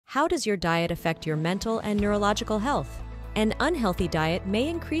How does your diet affect your mental and neurological health? An unhealthy diet may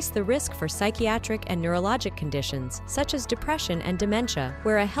increase the risk for psychiatric and neurologic conditions, such as depression and dementia,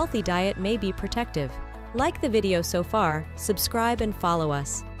 where a healthy diet may be protective. Like the video so far, subscribe and follow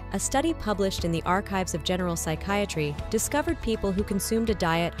us. A study published in the Archives of General Psychiatry discovered people who consumed a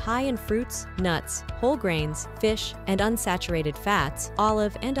diet high in fruits, nuts, whole grains, fish, and unsaturated fats,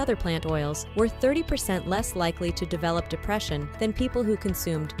 olive and other plant oils were 30% less likely to develop depression than people who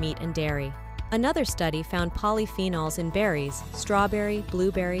consumed meat and dairy. Another study found polyphenols in berries, strawberry,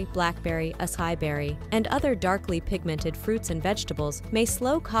 blueberry, blackberry, acai berry, and other darkly pigmented fruits and vegetables may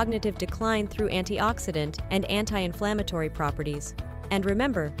slow cognitive decline through antioxidant and anti-inflammatory properties. And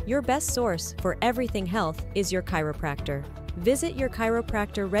remember, your best source for everything health is your chiropractor. Visit your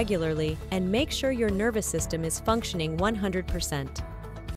chiropractor regularly and make sure your nervous system is functioning 100%.